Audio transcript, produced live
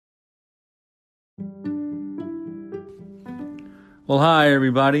Well, hi,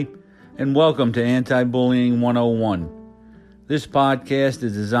 everybody, and welcome to Anti-Bullying 101. This podcast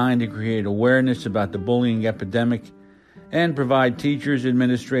is designed to create awareness about the bullying epidemic and provide teachers,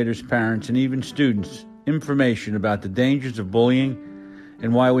 administrators, parents, and even students information about the dangers of bullying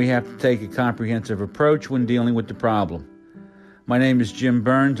and why we have to take a comprehensive approach when dealing with the problem. My name is Jim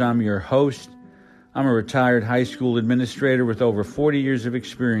Burns. I'm your host. I'm a retired high school administrator with over 40 years of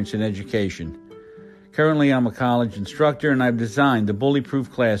experience in education. Currently, I'm a college instructor, and I've designed the Bully-Proof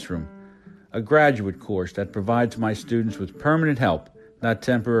Classroom, a graduate course that provides my students with permanent help, not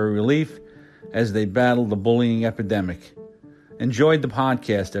temporary relief, as they battle the bullying epidemic. Enjoy the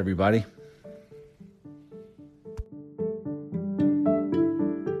podcast, everybody.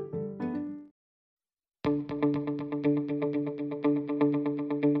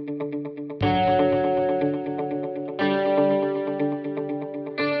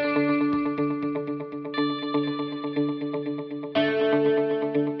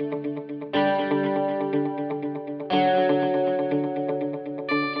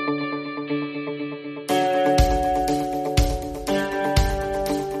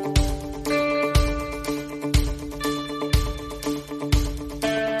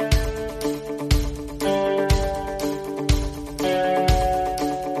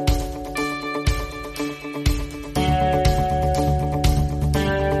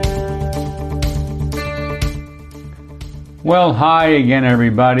 Well, hi again,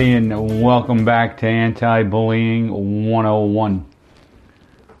 everybody, and welcome back to Anti-Bullying 101.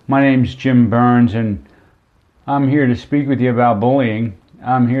 My name's Jim Burns, and I'm here to speak with you about bullying.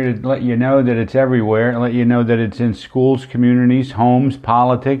 I'm here to let you know that it's everywhere, let you know that it's in schools, communities, homes,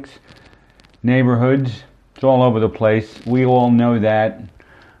 politics, neighborhoods. It's all over the place. We all know that.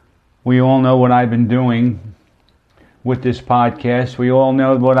 We all know what I've been doing with this podcast. We all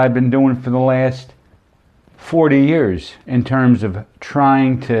know what I've been doing for the last 40 years in terms of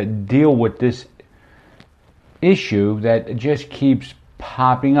trying to deal with this issue that just keeps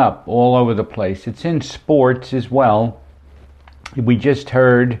popping up all over the place. It's in sports as well. We just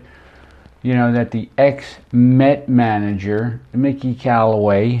heard, that the ex-Met manager, Mickey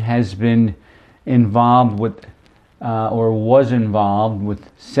Callaway, has been involved with, or was involved with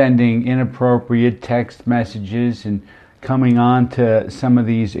sending inappropriate text messages and coming on to some of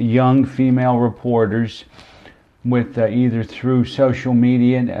these young female reporters with either through social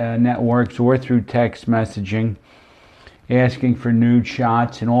media networks or through text messaging, asking for nude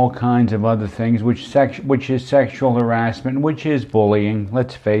shots and all kinds of other things, which is sexual harassment, which is bullying.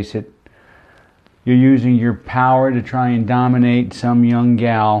 Let's face it. You're using your power to try and dominate some young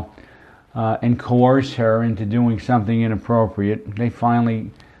gal and coerce her into doing something inappropriate. They finally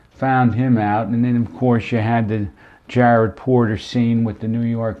found him out, and then of course you had the Jared Porter scene with the New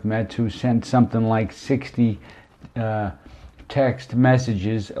York Mets, who sent something like 60 text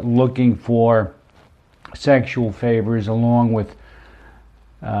messages looking for sexual favors, along with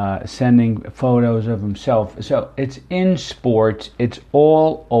sending photos of himself. So it's in sports, it's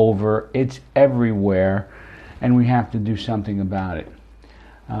all over, it's everywhere, and we have to do something about it.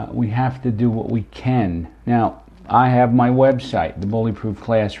 We have to do what we can. Now, I have my website, the Bully-Proof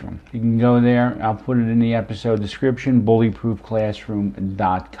Classroom. You can go there. I'll put it in the episode description,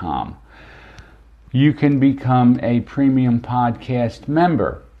 bullyproofclassroom.com. You can become a premium podcast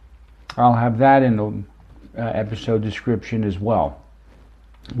member. I'll have that in the episode description as well,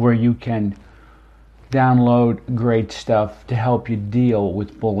 where you can download great stuff to help you deal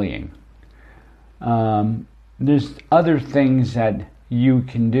with bullying. There's other things that you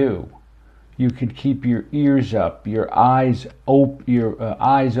can do. You could keep your ears up, your eyes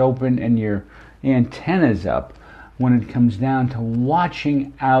open, and your antennas up when it comes down to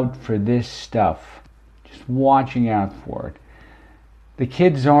watching out for this stuff. Just watching out for it. The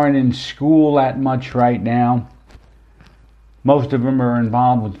kids aren't in school that much right now. Most of them are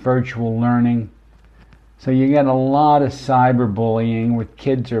involved with virtual learning. So you get a lot of cyberbullying where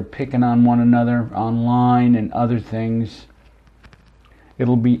kids are picking on one another online and other things.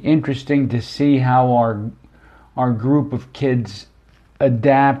 It'll be interesting to see how our group of kids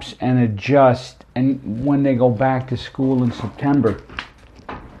adapts and adjusts and when they go back to school in September,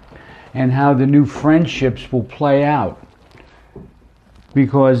 and how the new friendships will play out,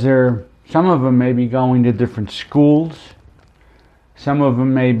 because some of them may be going to different schools, some of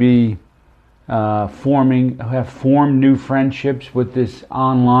them may be have formed new friendships with this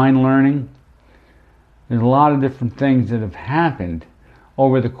online learning. There's a lot of different things that have happened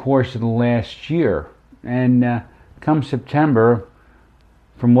over the course of the last year, and come September,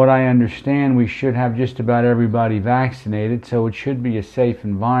 from what I understand, we should have just about everybody vaccinated, so it should be a safe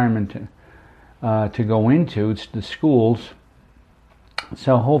environment to go into. It's the schools.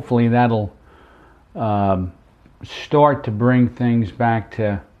 So hopefully that'll start to bring things back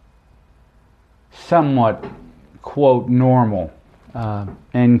to somewhat, quote, normal,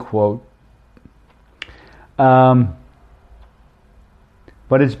 end quote. But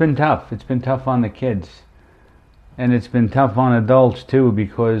it's been tough. It's been tough on the kids. And it's been tough on adults too,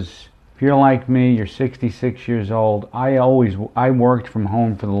 because if you're like me, you're 66 years old. I worked from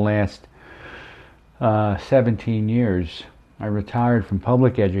home for the last 17 years. I retired from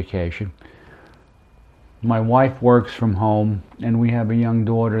public education. My wife works from home, and we have a young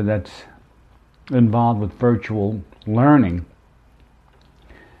daughter that's involved with virtual learning.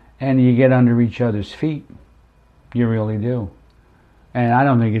 And you get under each other's feet. You really do. And I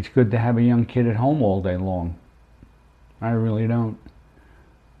don't think it's good to have a young kid at home all day long. I really don't.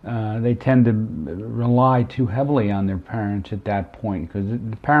 They tend to rely too heavily on their parents at that point, because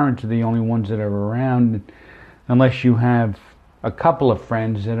the parents are the only ones that are around, unless you have a couple of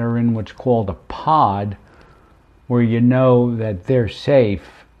friends that are in what's called a pod, where you know that they're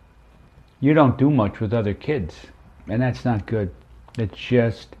safe. You don't do much with other kids, and that's not good. It's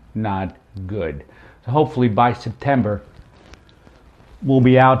just not good. So hopefully by September, we'll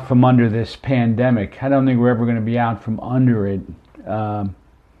be out from under this pandemic. I don't think we're ever going to be out from under it.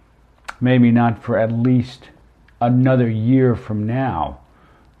 Maybe not for at least another year from now.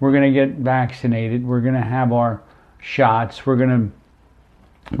 We're going to get vaccinated. We're going to have our shots.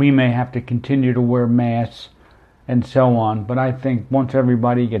 We may have to continue to wear masks and so on. But I think once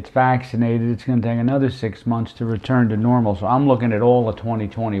everybody gets vaccinated, it's going to take another 6 months to return to normal. So I'm looking at all of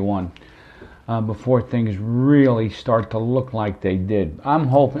 2021 before things really start to look like they did. I'm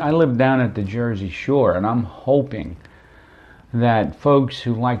hoping. I live down at the Jersey Shore, and I'm hoping that folks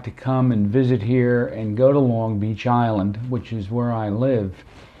who like to come and visit here and go to Long Beach Island, which is where I live,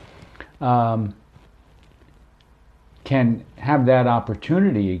 can have that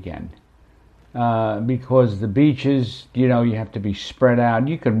opportunity again. Because the beaches, you have to be spread out.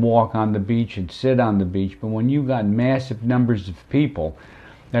 You can walk on the beach and sit on the beach, but when you've got massive numbers of people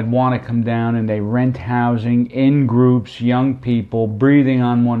that want to come down and they rent housing in groups, young people breathing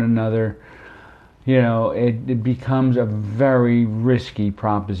on one another, it becomes a very risky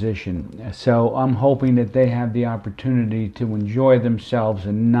proposition. So I'm hoping that they have the opportunity to enjoy themselves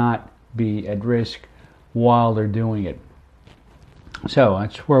and not be at risk while they're doing it. So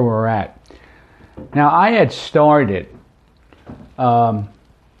that's where we're at. Now, I had started a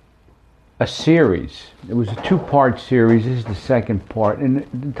series. It was a 2-part series. This is the second part. And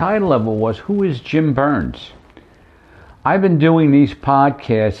the title of it was, Who is Jim Burns? I've been doing these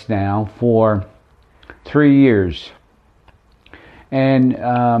podcasts now for 3 years. And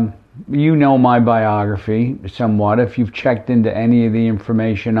you know my biography somewhat if you've checked into any of the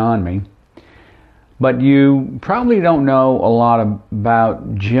information on me. But you probably don't know a lot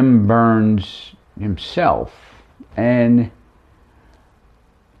about Jim Burns himself. And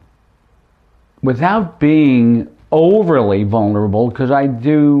without being overly vulnerable, because I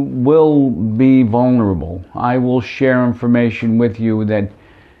will be vulnerable, I will share information with you that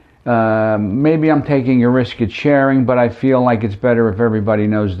maybe I'm taking a risk at sharing, but I feel like it's better if everybody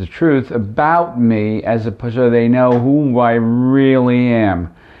knows the truth about me, so they know who I really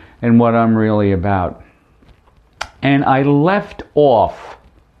am and what I'm really about. And I left off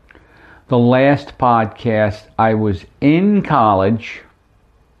the last podcast. I was in college.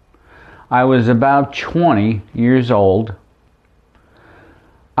 I was about 20 years old.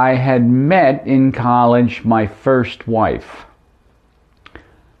 I had met in college my first wife.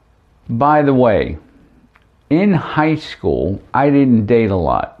 By the way, in high school, I didn't date a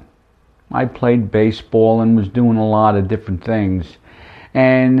lot. I played baseball and was doing a lot of different things.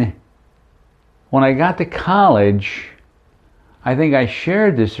 And when I got to college, I think I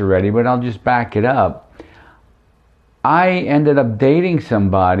shared this already, but I'll just back it up. I ended up dating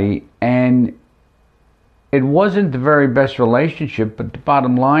somebody, and it wasn't the very best relationship, but the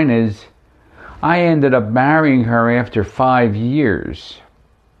bottom line is I ended up marrying her after 5 years.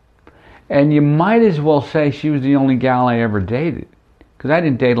 And you might as well say she was the only gal I ever dated, because I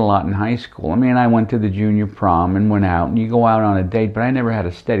didn't date a lot in high school. I mean, I went to the junior prom and went out, and you go out on a date, but I never had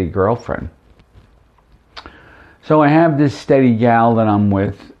a steady girlfriend. So I have this steady gal that I'm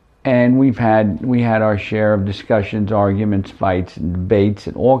with, and we had our share of discussions, arguments, fights, and debates,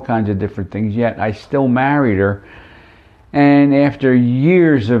 and all kinds of different things, yet I still married her. And after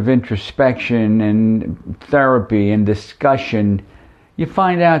years of introspection and therapy and discussion, you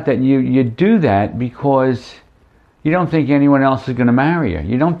find out that you do that because you don't think anyone else is going to marry you.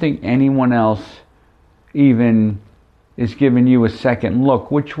 You don't think anyone else even is giving you a second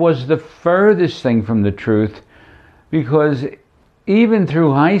look, which was the furthest thing from the truth, because even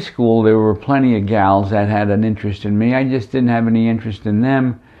through high school there were plenty of gals that had an interest in me. I just didn't have any interest in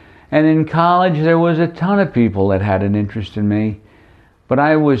them. And in college there was a ton of people that had an interest in me, but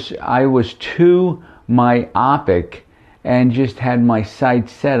I was too myopic and just had my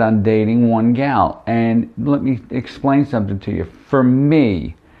sights set on dating one gal. And let me explain something to you. For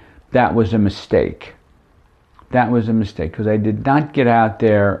me, that was a mistake. That was a mistake, because I did not get out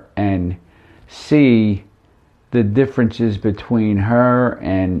there and see the differences between her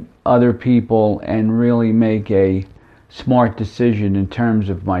and other people and really make a smart decision in terms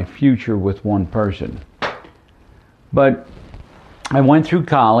of my future with one person. But I went through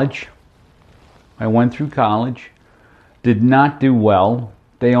college. Did not do well.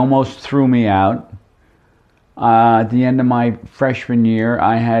 They almost threw me out. At the end of my freshman year,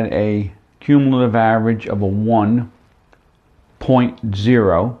 I had a cumulative average of a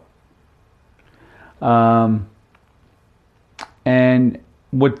 1.0. And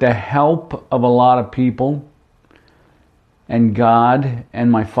with the help of a lot of people and God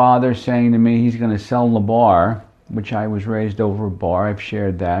and my father saying to me he's going to sell the bar, which I was raised over a bar, I've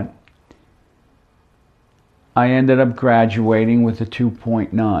shared that, I ended up graduating with a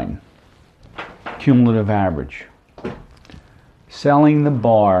 2.9 cumulative average. Selling the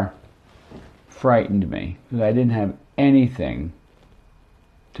bar frightened me because I didn't have anything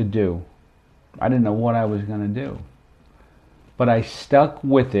to do. I didn't know what I was going to do. But I stuck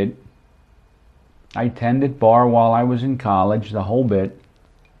with it. I attended bar while I was in college, the whole bit.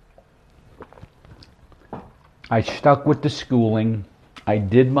 I stuck with the schooling. I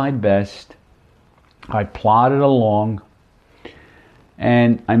did my best. I plodded along,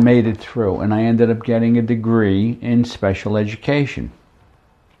 and I made it through, and I ended up getting a degree in special education.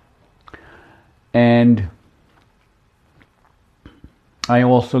 And I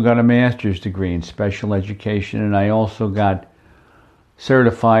also got a master's degree in special education, and I also got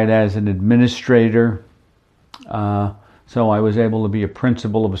certified as an administrator. So I was able to be a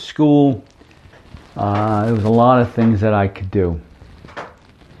principal of a school. There was a lot of things that I could do.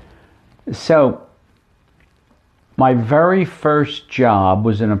 So my very first job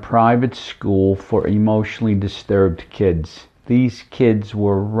was in a private school for emotionally disturbed kids. These kids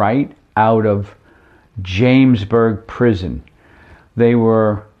were right out of Jamesburg prison. They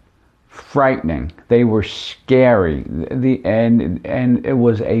were frightening. They were scary. And it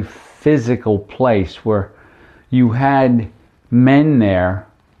was a physical place where you had men there,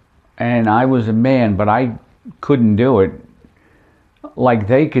 and I was a man, but I couldn't do it like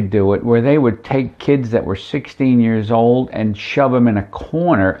they could do it, where they would take kids that were 16 years old and shove them in a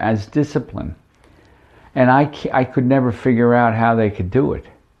corner as discipline. And I could never figure out how they could do it.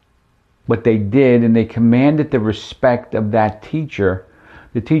 But they did, and they commanded the respect of that teacher.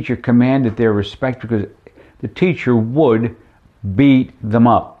 The teacher commanded their respect because the teacher would beat them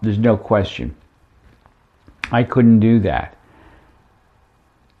up. There's no question. I couldn't do that.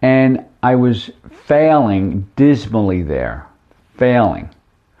 And I was failing dismally there. Failing.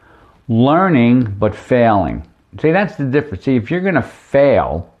 Learning, but failing. See, that's the difference. See, if you're going to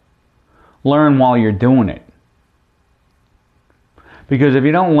fail, learn while you're doing it. Because if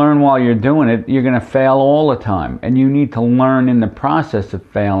you don't learn while you're doing it, you're going to fail all the time. And you need to learn in the process of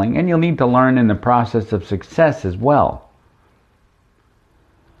failing, and you'll need to learn in the process of success as well.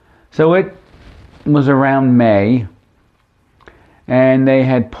 So it was around May, and they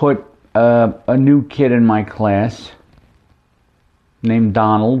had put a new kid in my class named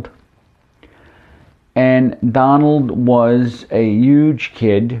Donald. And Donald was a huge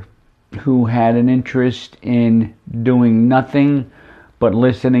kid who had an interest in doing nothing but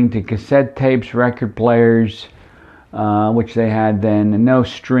listening to cassette tapes, record players, which they had then, and no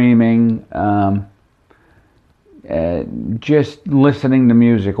streaming, just listening to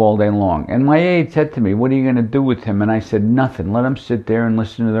music all day long. And my aide said to me, "What are you going to do with him?" And I said, "Nothing. Let him sit there and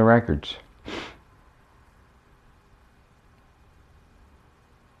listen to the records."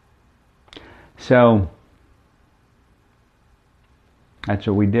 So that's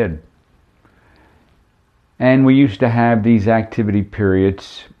what we did. And we used to have these activity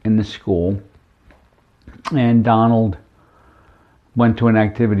periods in the school. And Donald went to an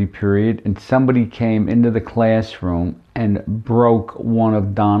activity period, and somebody came into the classroom and broke one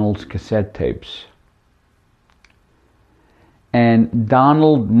of Donald's cassette tapes. And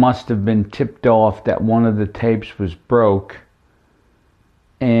Donald must have been tipped off that one of the tapes was broke,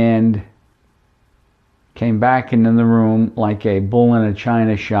 and came back into the room like a bull in a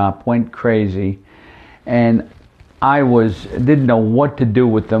china shop, went crazy. And I didn't know what to do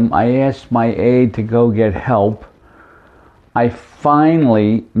with them. I asked my aide to go get help. I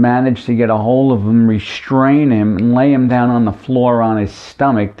finally managed to get a hold of him, restrain him, and lay him down on the floor on his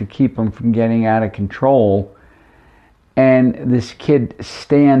stomach to keep him from getting out of control. And this kid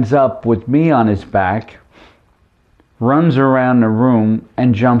stands up with me on his back, runs around the room,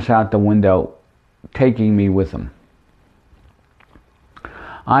 and jumps out the window, taking me with him.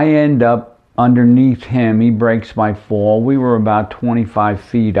 I end up underneath him. He breaks my fall. We were about 25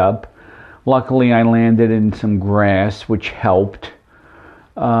 feet up. Luckily, I landed in some grass, which helped.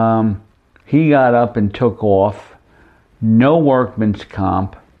 He got up and took off. No workman's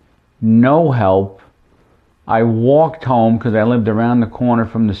comp. No help. I walked home because I lived around the corner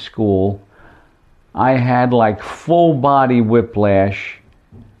from the school. I had like full body whiplash,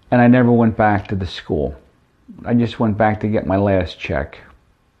 and I never went back to the school. I just went back to get my last check.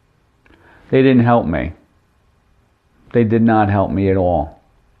 They didn't help me. They did not help me at all.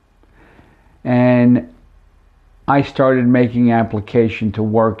 And I started making application to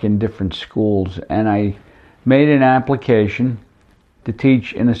work in different schools, and I made an application to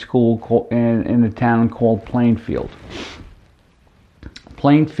teach in a school in a town called Plainfield.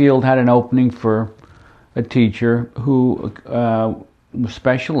 Plainfield had an opening for a teacher who was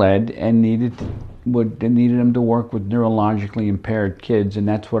special ed and needed them to work with neurologically impaired kids, and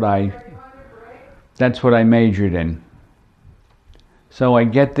that's what I majored in. So I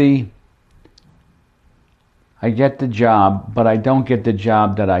get the job, but I don't get the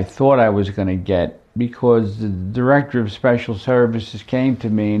job that I thought I was going to get, because the director of special services came to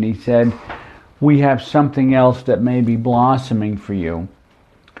me and he said, "We have something else that may be blossoming for you.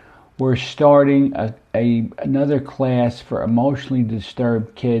 We're starting another class for emotionally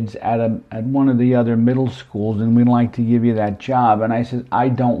disturbed kids at one of the other middle schools, and we'd like to give you that job." And I said, "I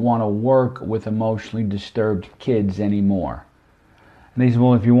don't want to work with emotionally disturbed kids anymore." And he said,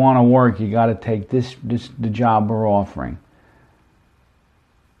 "Well, if you want to work, you got to take the job we're offering."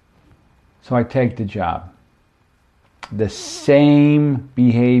 So I take the job. The same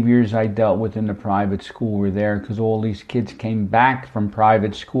behaviors I dealt with in the private school were there, because all these kids came back from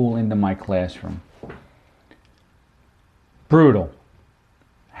private school into my classroom. Brutal.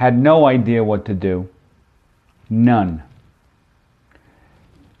 Had no idea what to do. None.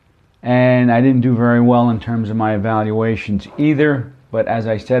 And I didn't do very well in terms of my evaluations either. But as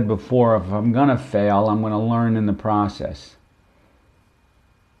I said before, if I'm going to fail, I'm going to learn in the process.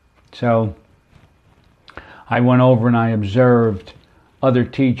 So I went over and I observed other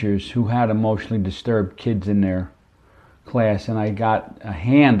teachers who had emotionally disturbed kids in their class, and I got a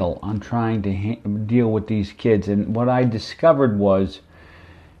handle on trying to deal with these kids. And what I discovered was,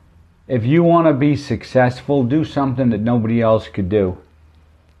 if you want to be successful, do something that nobody else could do.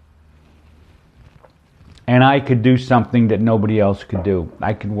 And I could do something that nobody else could do.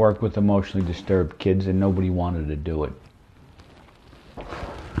 I could work with emotionally disturbed kids, and nobody wanted to do it.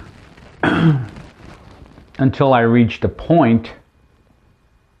 Until I reached a point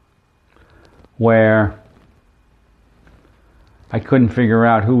where I couldn't figure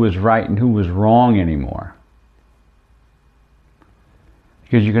out who was right and who was wrong anymore.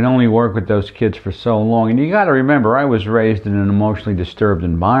 Because you can only work with those kids for so long. And you got to remember, I was raised in an emotionally disturbed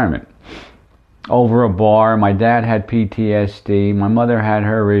environment. Over a bar, my dad had PTSD, my mother had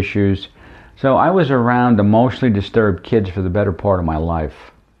her issues. So I was around emotionally disturbed kids for the better part of my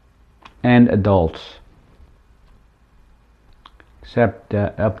life. And adults. Except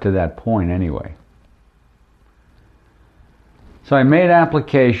up to that point anyway. So I made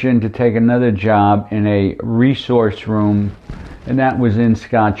application to take another job in a resource room, and that was in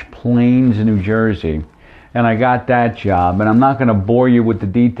Scotch Plains, New Jersey. And I got that job, and I'm not going to bore you with the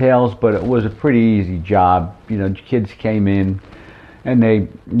details, but it was a pretty easy job. You know, kids came in, and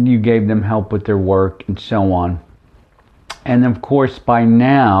you gave them help with their work and so on. And of course, by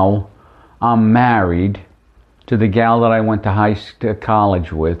now, I'm married to the gal that I went to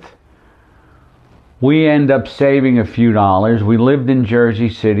college with. We end up saving a few dollars. We lived in Jersey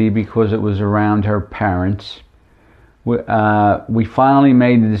City because it was around her parents. We finally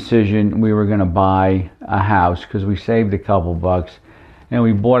made the decision we were going to buy a house because we saved a couple bucks, and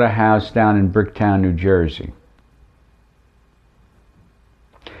we bought a house down in Bricktown, New Jersey.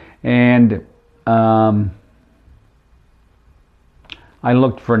 And I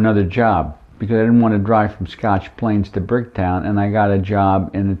looked for another job because I didn't want to drive from Scotch Plains to Bricktown, and I got a job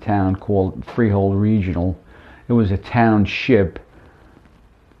in a town called Freehold Regional. It was a township,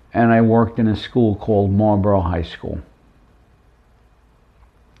 and I worked in a school called Marlboro High School.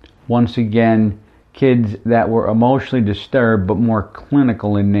 Once again, kids that were emotionally disturbed but more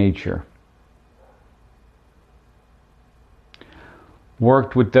clinical in nature.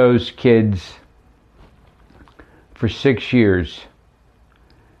 Worked with those kids for 6 years.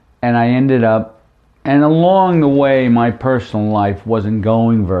 And I ended up, and along the way, my personal life wasn't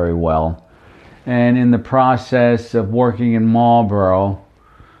going very well. And in the process of working in Marlboro,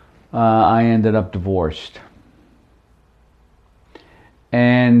 I ended up divorced.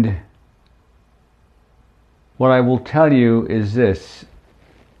 And what I will tell you is this.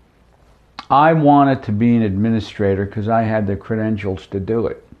 I wanted to be an administrator because I had the credentials to do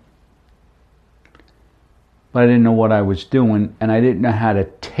it. But I didn't know what I was doing, and I didn't know how to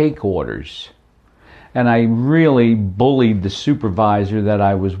take orders. And I really bullied the supervisor that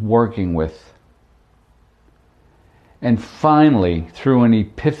I was working with. And finally, through an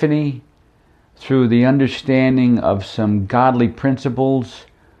epiphany, through the understanding of some godly principles,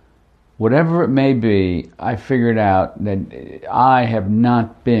 whatever it may be, I figured out that I have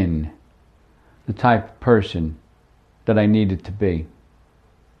not been the type of person that I needed to be.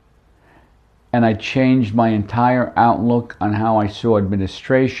 And I changed my entire outlook on how I saw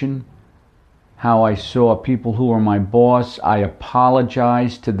administration, how I saw people who were my boss. I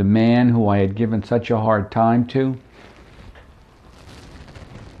apologized to the man who I had given such a hard time to.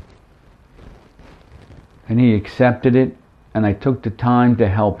 And he accepted it, and I took the time to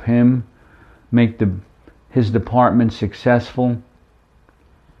help him make his department successful.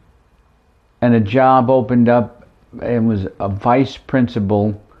 And a job opened up, and was a vice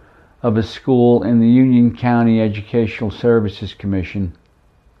principal of a school in the Union County Educational Services Commission.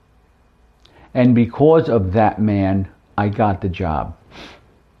 And because of that man, I got the job.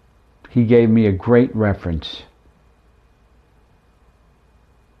 He gave me a great reference.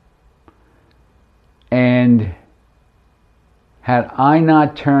 And had I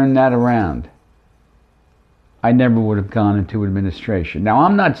not turned that around, I never would have gone into administration. Now,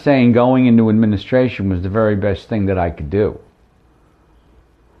 I'm not saying going into administration was the very best thing that I could do.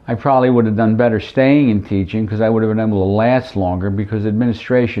 I probably would have done better staying in teaching because I would have been able to last longer, because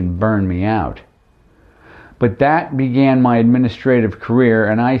administration burned me out. But that began my administrative career,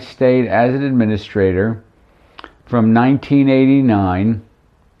 and I stayed as an administrator from 1989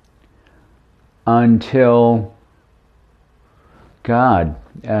 until,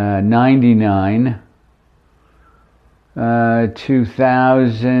 99,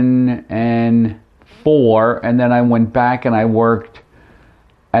 2004, and then I went back and I worked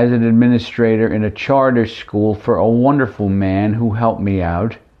as an administrator in a charter school for a wonderful man who helped me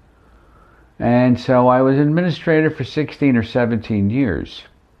out. And so I was an administrator for 16 or 17 years.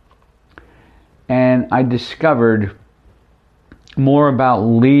 And I discovered more about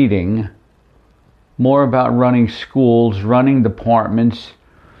leading, more about running schools, running departments,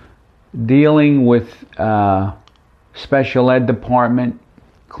 dealing with special ed department,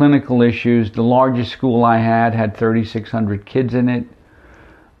 clinical issues. The largest school I had 3,600 kids in it.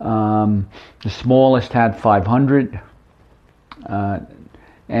 The smallest had 500.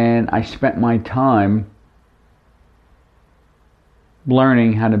 And I spent my time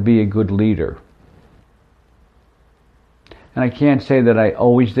learning how to be a good leader. And I can't say that I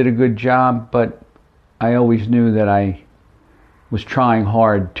always did a good job, but I always knew that I was trying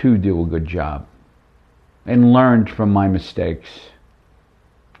hard to do a good job and learned from my mistakes.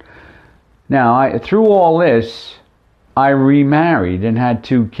 Now, through all this, I remarried and had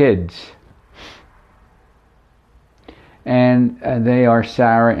 2 kids. And they are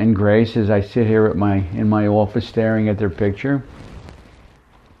Sarah and Grace, as I sit here in my office staring at their picture.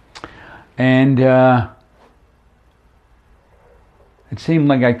 And it seemed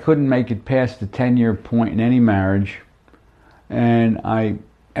like I couldn't make it past the 10-year point in any marriage. And I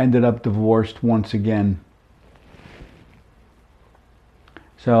ended up divorced once again.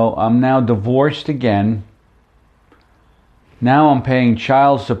 So I'm now divorced again. Now I'm paying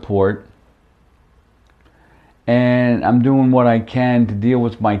child support. And I'm doing what I can to deal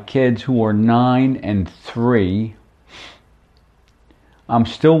with my kids, who are 9 and 3. I'm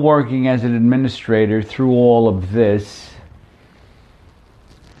still working as an administrator through all of this.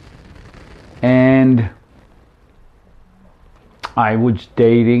 And I was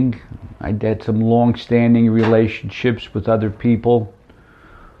dating. I had some long-standing relationships with other people,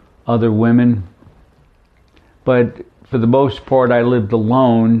 other women. But for the most part, I lived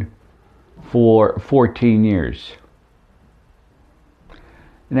alone for 14 years.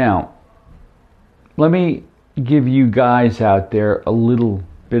 Now, let me give you guys out there a little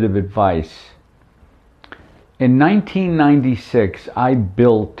bit of advice. In 1996, I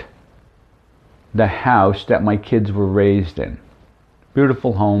built the house that my kids were raised in.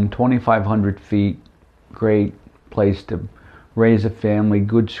 Beautiful home, 2,500 feet, great place to raise a family,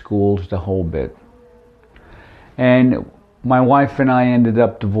 good schools, the whole bit. And my wife and I ended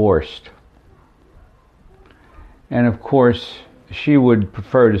up divorced. And of course, she would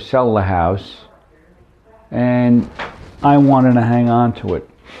prefer to sell the house, and I wanted to hang on to it.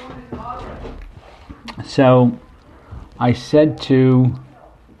 So I said to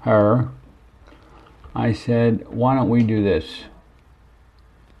her, I said, why don't we do this?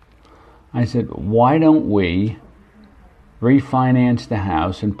 I said, why don't we refinance the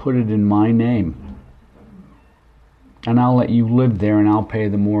house and put it in my name? And I'll let you live there and I'll pay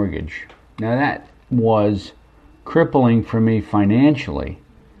the mortgage. Now that was crippling for me financially,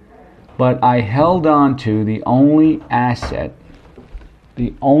 but I held on to the only asset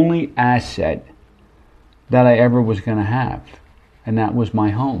that I ever was going to have, and that was my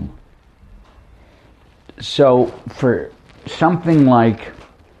home. So for something like,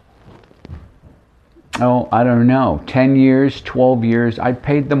 I don't know, 10 years, 12 years, I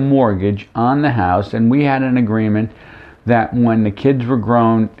paid the mortgage on the house, and we had an agreement that when the kids were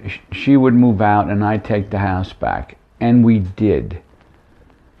grown, she would move out and I'd take the house back. And we did.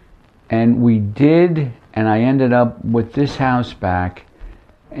 And I ended up with this house back.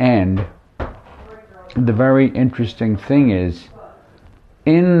 And the very interesting thing is,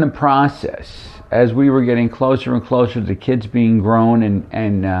 in the process, as we were getting closer and closer to the kids being grown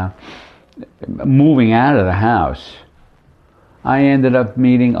and moving out of the house, I ended up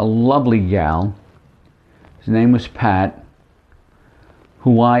meeting a lovely gal. His name was Pat,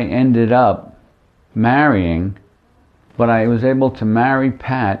 who I ended up marrying, but I was able to marry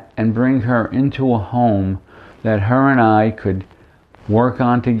Pat and bring her into a home that her and I could work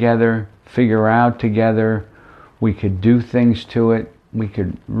on together, figure out together. We could do things to it. We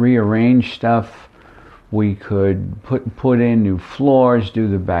could rearrange stuff. We could put in new floors, do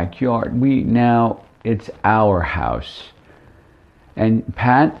the backyard. Now it's our house. And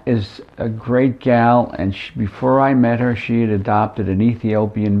Pat is a great gal, and before I met her, she had adopted an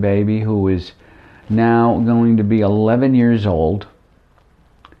Ethiopian baby who is now going to be 11 years old.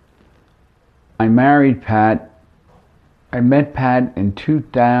 I married Pat. I met Pat in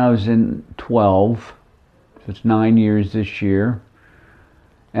 2012, so it's 9 years this year.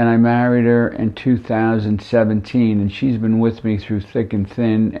 And I married her in 2017, and she's been with me through thick and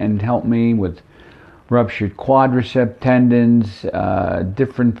thin and helped me with ruptured quadricep tendons,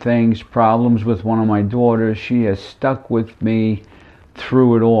 different things, problems with one of my daughters. She has stuck with me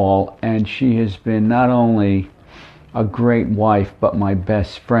through it all, and she has been not only a great wife, but my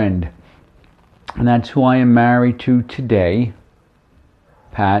best friend. And that's who I am married to today,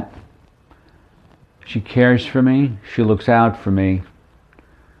 Pat. She cares for me. She looks out for me.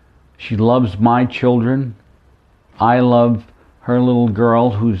 She loves my children. I love her little girl,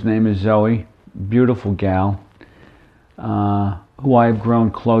 whose name is Zoe. Beautiful gal, who I've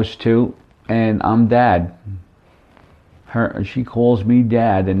grown close to, and I'm dad. She calls me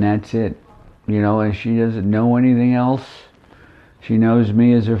dad, and that's it. And she doesn't know anything else. She knows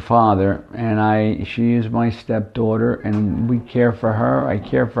me as her father, and she is my stepdaughter, and we care for her. I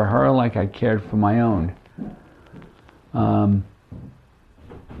care for her like I cared for my own.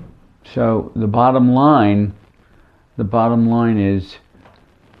 So the bottom line is,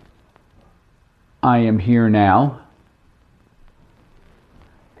 I am here now,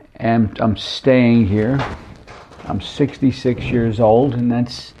 and I'm staying here. I'm 66 years old, and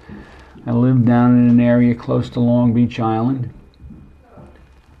I live down in an area close to Long Beach Island.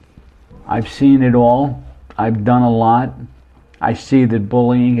 I've seen it all. I've done a lot. I see that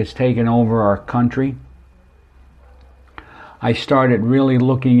bullying has taken over our country. I started really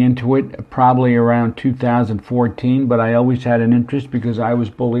looking into it probably around 2014, but I always had an interest because I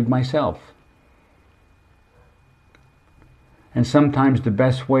was bullied myself. And sometimes the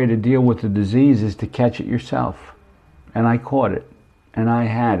best way to deal with the disease is to catch it yourself. And I caught it. And I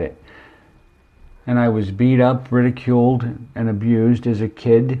had it. And I was beat up, ridiculed, and abused as a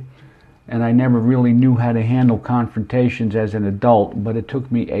kid. And I never really knew how to handle confrontations as an adult. But it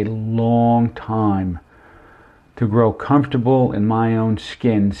took me a long time to grow comfortable in my own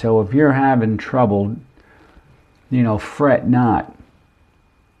skin. So if you're having trouble, fret not.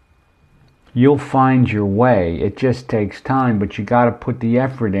 You'll find your way. It just takes time, but you got to put the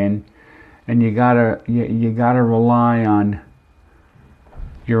effort in, and you got to rely on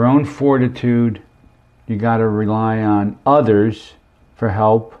your own fortitude. You got to rely on others for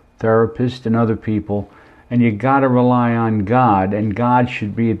help, therapists and other people, and you got to rely on God, and God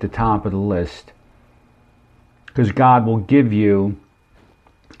should be at the top of the list. Because God will give you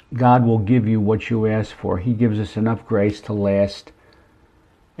what you ask for. He gives us enough grace to last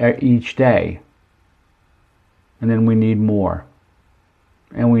each day, and then we need more,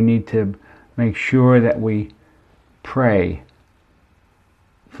 and we need to make sure that we pray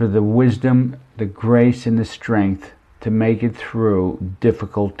for the wisdom the grace and the strength to make it through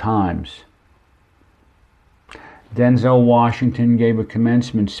difficult times. Denzel Washington gave a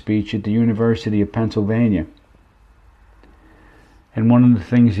commencement speech at the University of Pennsylvania. And one of the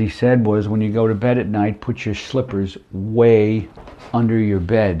things he said was, when you go to bed at night, put your slippers way under your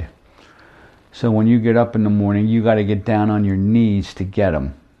bed. So when you get up in the morning, you got to get down on your knees to get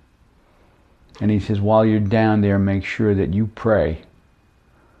them. And he says, while you're down there, make sure that you pray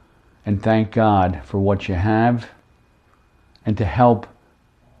and thank God for what you have, and to help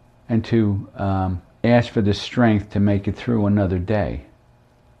and to ask for the strength to make it through another day.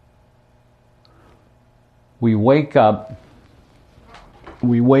 We wake up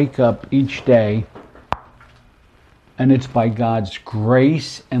each day, and it's by God's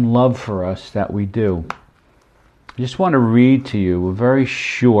grace and love for us that we do. I just want to read to you a very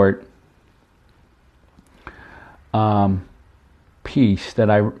short piece that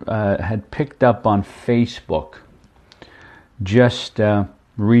I had picked up on Facebook just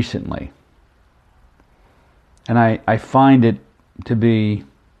recently. And I find it to be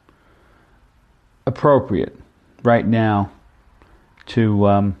appropriate right now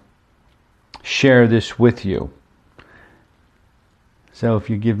to share this with you. So if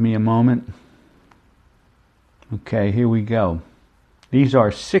you give me a moment. Okay, here we go. These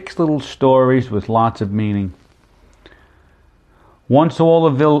are 6 little stories with lots of meaning. Once all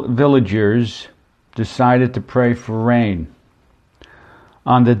the villagers decided to pray for rain.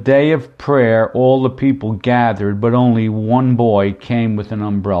 On the day of prayer, all the people gathered, but only one boy came with an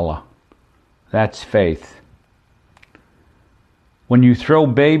umbrella. That's faith. When you throw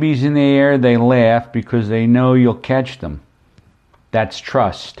babies in the air, they laugh because they know you'll catch them. That's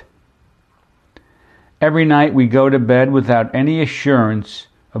trust. Every night we go to bed without any assurance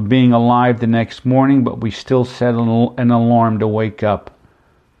of being alive the next morning, but we still set an alarm to wake up.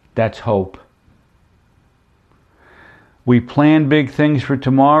 That's hope. We plan big things for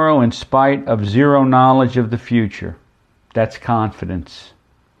tomorrow in spite of zero knowledge of the future. That's confidence.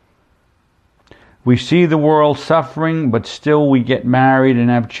 We see the world suffering, but still we get married and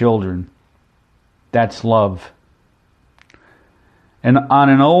have children. That's love. And on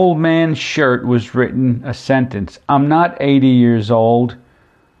an old man's shirt was written a sentence, I'm not 80 years old.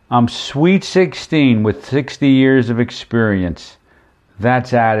 I'm sweet 16 with 60 years of experience.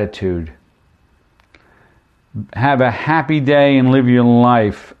 That's attitude. Have a happy day and live your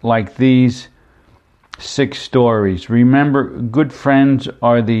life like these 6 stories. Remember, good friends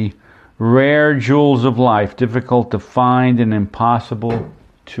are the rare jewels of life, difficult to find and impossible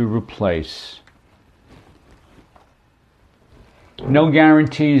to replace. No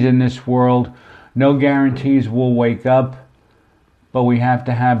guarantees in this world. No guarantees we'll wake up. But we have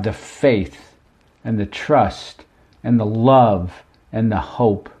to have the faith and the trust and the love and the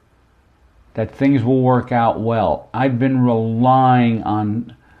hope that things will work out well. I've been relying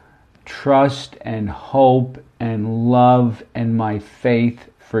on trust and hope and love and my faith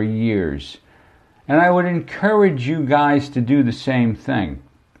for years. And I would encourage you guys to do the same thing.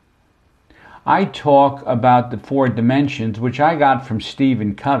 I talk about the 4 dimensions, which I got from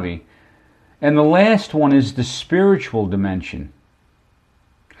Stephen Covey. And the last one is the spiritual dimension.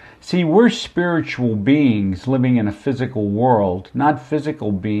 See, we're spiritual beings living in a physical world, not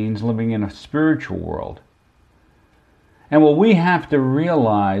physical beings living in a spiritual world. And what we have to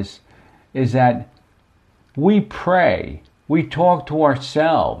realize is that we pray, we talk to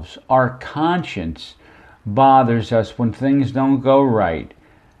ourselves, our conscience bothers us when things don't go right,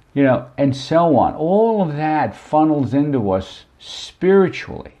 and so on. All of that funnels into us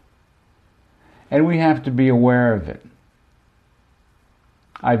spiritually. And we have to be aware of it.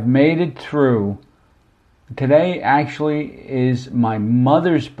 I've made it through. Today actually is my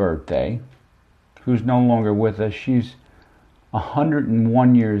mother's birthday, who's no longer with us. She's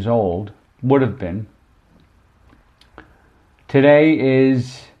 101 years old, would have been. Today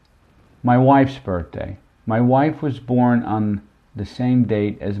is my wife's birthday. My wife was born on the same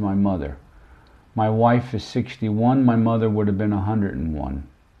date as my mother. My wife is 61, my mother would have been 101.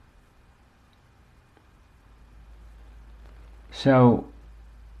 So,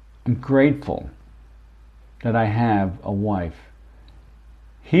 I'm grateful that I have a wife.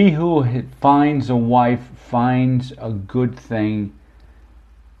 He who finds a wife finds a good thing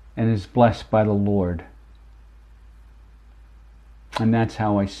and is blessed by the Lord. And that's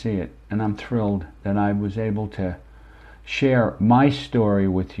how I see it. And I'm thrilled that I was able to share my story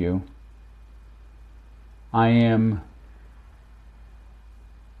with you. I am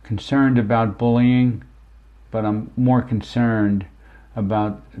concerned about bullying, but I'm more concerned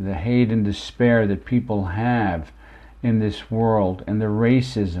about the hate and despair that people have in this world and the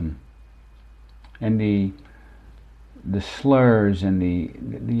racism. and the slurs and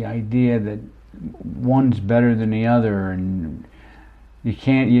the idea that one's better than the other, and you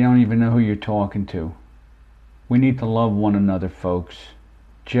don't even know who you're talking to. We need to love one another, folks.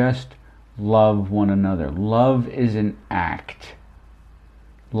 Just love one another. Love is an act.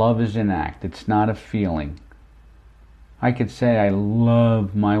 Love is an act. It's not a feeling. I could say I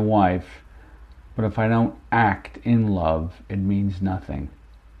love my wife, but if I don't act in love, it means nothing.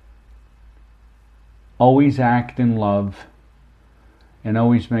 Always act in love, and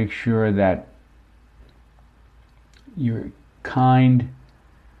always make sure that you're kind,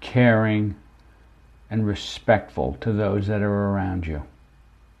 caring, and respectful to those that are around you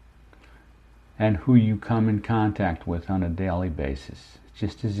and who you come in contact with on a daily basis. It's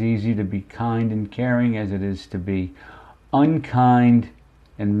just as easy to be kind and caring as it is to be unkind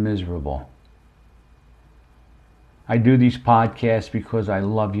and miserable. I do these podcasts because I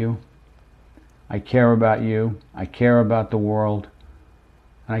love you. I care about you. I care about the world.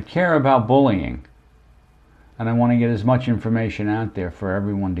 And I care about bullying. And I want to get as much information out there for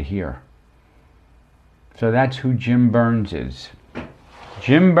everyone to hear. So that's who Jim Burns is.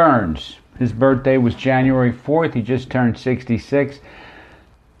 Jim Burns. His birthday was January 4th. He just turned 66.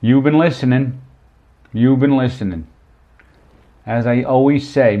 You've been listening. You've been listening. As I always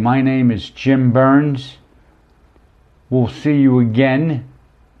say, my name is Jim Burns. We'll see you again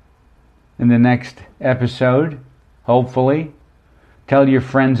in the next episode, hopefully. Tell your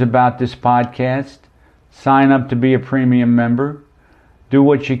friends about this podcast. Sign up to be a premium member. Do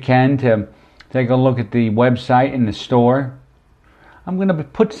what you can to take a look at the website and the store. I'm going to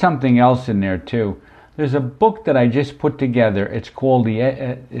put something else in there too. There's a book that I just put together. It's called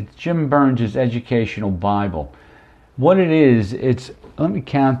it's Jim Burns' Educational Bible. What it is, let me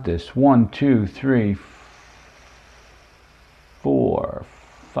count this. 1, 2, 3, 4,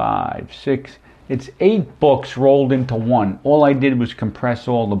 5, 6. It's 8 books rolled into one. All I did was compress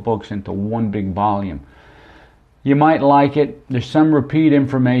all the books into one big volume. You might like it. There's some repeat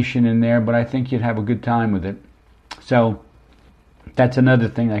information in there, but I think you'd have a good time with it. So that's another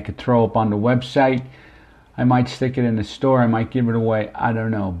thing I could throw up on the website. I might stick it in the store. I might give it away. I don't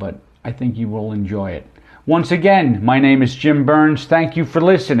know, but I think you will enjoy it. Once again, my name is Jim Burns. Thank you for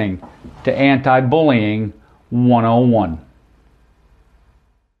listening to Anti-Bullying 101.